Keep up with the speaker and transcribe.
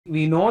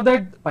We know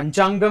that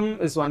Panchangam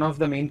is one of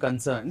the main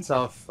concerns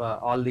of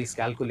all these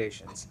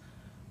calculations.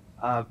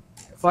 Uh,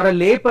 for a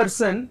lay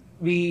person,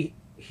 we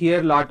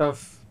hear a lot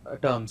of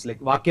terms like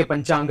Vakya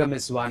Panchangam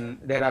is one,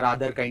 there are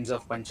other kinds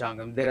of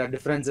Panchangam, there are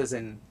differences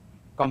in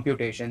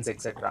computations,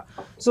 etc.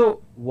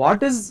 So,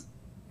 what is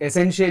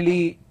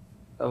essentially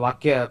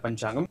Vakya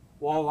Panchangam?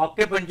 Well,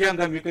 Vakya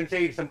Panchangam, you can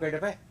say it's some kind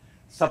of a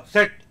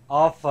subset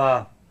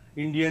of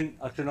Indian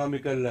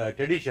astronomical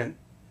tradition,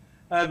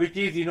 which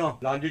is,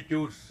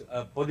 longitudes,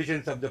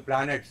 positions of the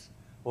planets,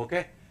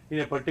 okay, in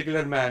a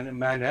particular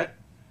manner.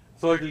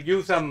 So it will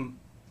give some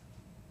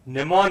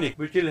mnemonic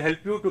which will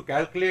help you to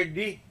calculate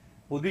the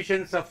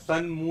positions of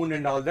sun, moon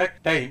and all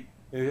that time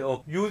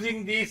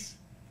using these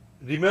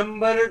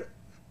remembered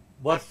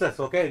verses,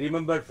 okay,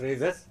 remembered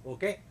phrases,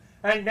 okay,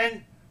 and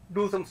then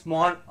do some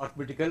small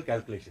arithmetical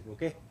calculation,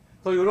 okay.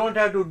 So you don't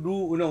have to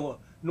do,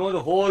 know the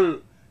whole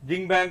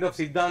jing bang of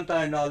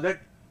Siddhanta and all that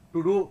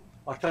to do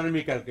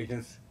astronomy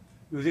calculations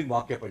using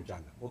Vakya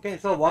Panchanga, okay.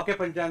 So Vakya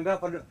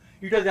Panchanga,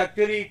 it was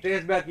actually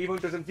traced back even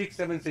to some 6th,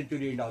 7th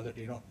century and all that,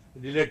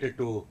 related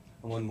to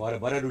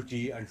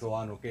Vararuchi and so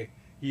on, okay.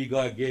 He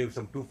gave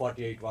some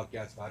 248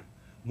 Vakyas for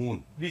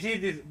moon.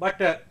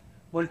 But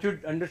one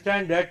should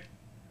understand that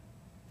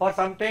for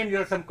some time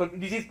there are some,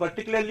 this is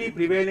particularly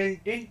prevalent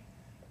in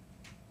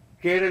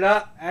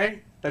Kerala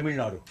and Tamil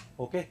Nadu,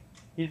 okay.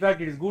 In fact,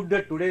 it is good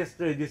that today's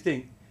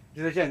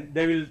session,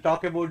 they will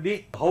talk about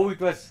how it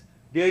was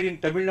there in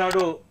Tamil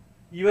Nadu,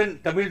 even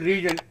Tamil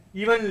region,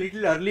 even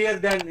little earlier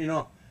than,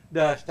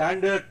 the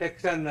standard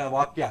text and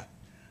Vakya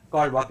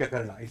called Vakya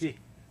Karna. You see,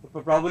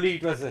 probably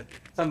it was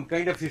some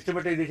kind of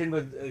systematization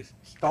was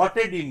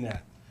started in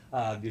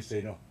this,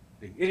 thing.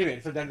 Anyway,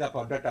 so that's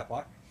that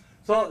apart.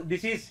 So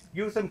this is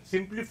give some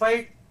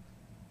simplified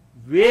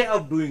way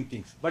of doing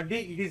things, but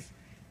the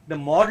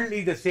model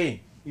is the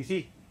same. You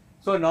see,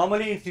 so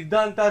normally in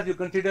Siddhanta-s you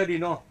consider, you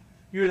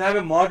will have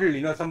a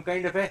model, some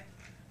kind of a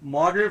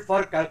model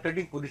for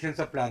calculating positions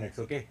of planets.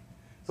 Okay,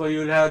 so you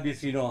will have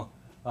this, Kaksha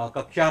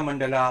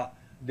Mandala,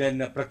 then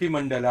Prati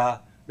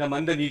Mandala, the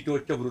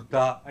Mandanitocha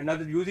Vrutta, and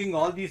other. Using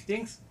all these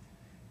things,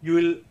 you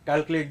will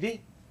calculate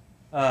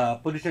the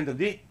positions of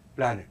the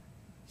planet.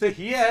 So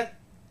here,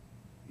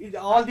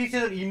 all these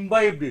are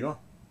imbibed,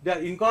 they are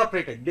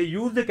incorporated. They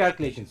use the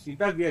calculations. In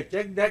fact, we have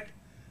checked that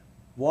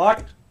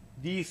what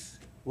these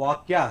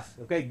Vakyas,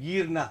 okay,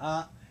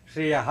 Girnaha,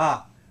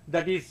 Shreyaha,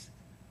 that is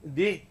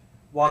the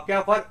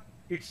Vakya for,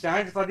 it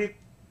stands for the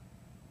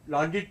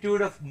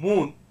longitude of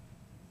moon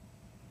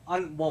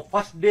on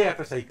first day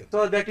after cycle.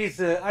 So that is,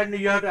 and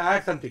you have to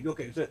add something,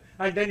 okay, so,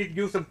 and then it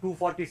gives some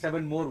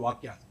 247 more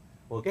Vakyas,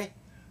 okay.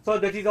 So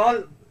that is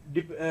all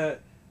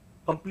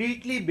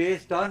completely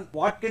based on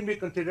what can be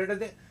considered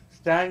as a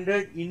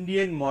standard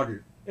Indian model,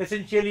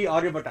 essentially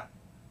Aryabhata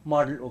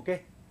model,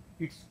 okay.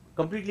 It's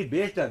completely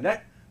based on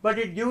that, but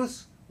it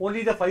gives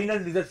only the final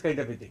results kind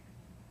of a thing.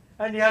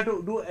 And you have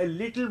to do a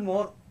little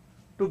more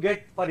to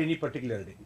get for any particular day.